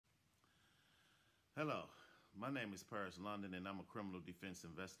Hello, my name is Paris London and I'm a criminal defense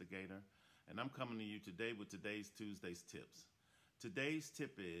investigator, and I'm coming to you today with today's Tuesday's tips. Today's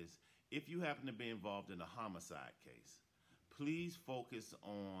tip is, if you happen to be involved in a homicide case, please focus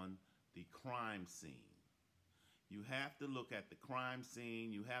on the crime scene. You have to look at the crime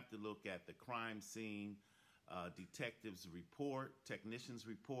scene, you have to look at the crime scene detective's report, technician's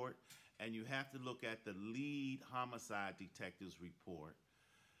report, and you have to look at the lead homicide detective's report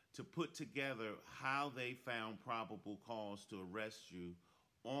to put together how they found probable cause to arrest you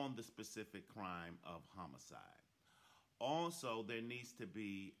on the specific crime of homicide. Also, there needs to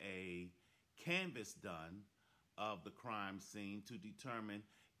be a canvass done of the crime scene to determine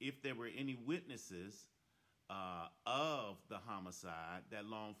if there were any witnesses of the homicide that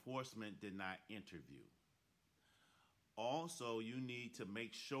law enforcement did not interview. Also, you need to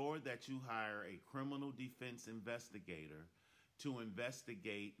make sure that you hire a criminal defense investigator to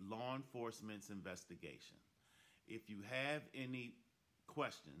investigate law enforcement's investigation. If you have any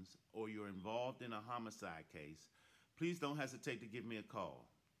questions or you're involved in a homicide case, please don't hesitate to give me a call.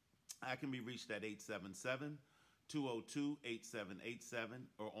 I can be reached at 877-202-8787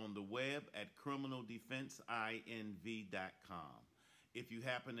 or on the web at criminaldefenseinv.com. If you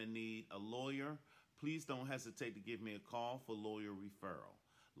happen to need a lawyer, please don't hesitate to give me a call for lawyer referral.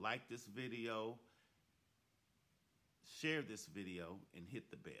 Like this video, share this video, and hit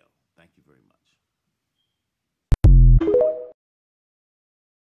the bell. Thank you very much.